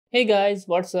Hey guys,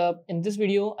 what's up? In this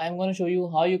video, I'm gonna show you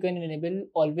how you can enable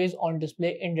always on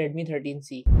display in Redmi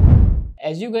 13C.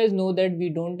 As you guys know that we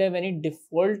don't have any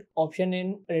default option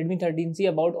in Redmi 13C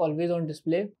about always on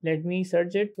display. Let me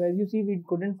search it. So as you see, we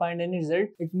couldn't find any result.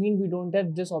 It means we don't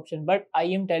have this option. But I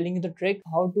am telling you the trick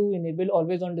how to enable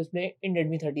always on display in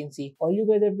Redmi 13C. All you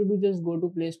guys have to do just go to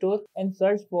Play Store and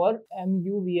search for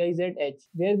MUVIZH,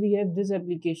 where we have this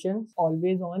application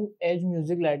always on Edge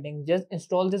Music Lighting. Just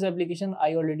install this application.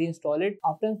 I already installed it.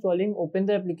 After installing, open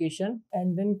the application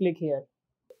and then click here.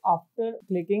 After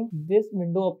clicking, this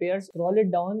window appears. Scroll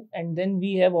it down and then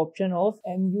we have option of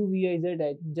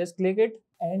MUVIZH. Just click it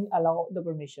and allow the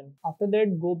permission. After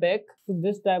that, go back to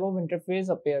this type of interface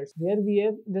appears where we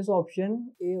have this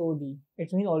option AOD.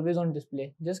 It means always on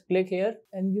display. Just click here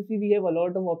and you see we have a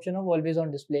lot of option of always on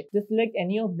display. Just select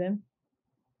any of them.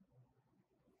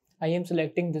 I am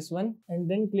selecting this one and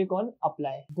then click on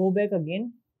apply. Go back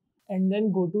again and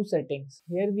then go to settings.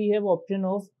 Here we have option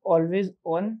of always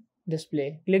on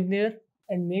display. Click there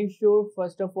and make sure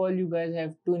first of all you guys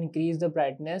have to increase the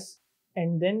brightness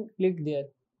and then click there.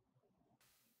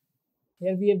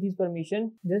 Here we have this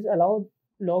permission. Just allow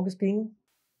lock screen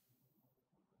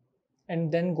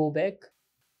and then go back.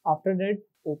 After that,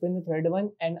 open the third one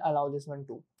and allow this one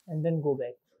too and then go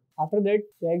back. After that,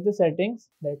 check the settings.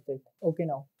 That's it. Okay,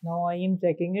 now I am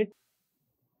checking it.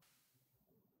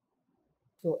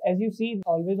 So as you see,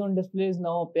 always on display is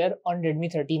now appear on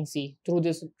Redmi 13C through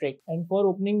this trick. And for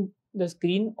opening the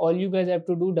screen, all you guys have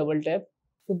to do double tap.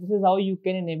 So this is how you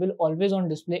can enable always on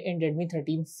display in Redmi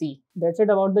 13C. That's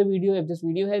it about the video. If this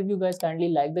video helped you guys, kindly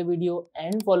like the video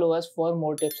and follow us for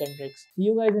more tips and tricks. See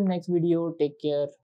you guys in next video. Take care.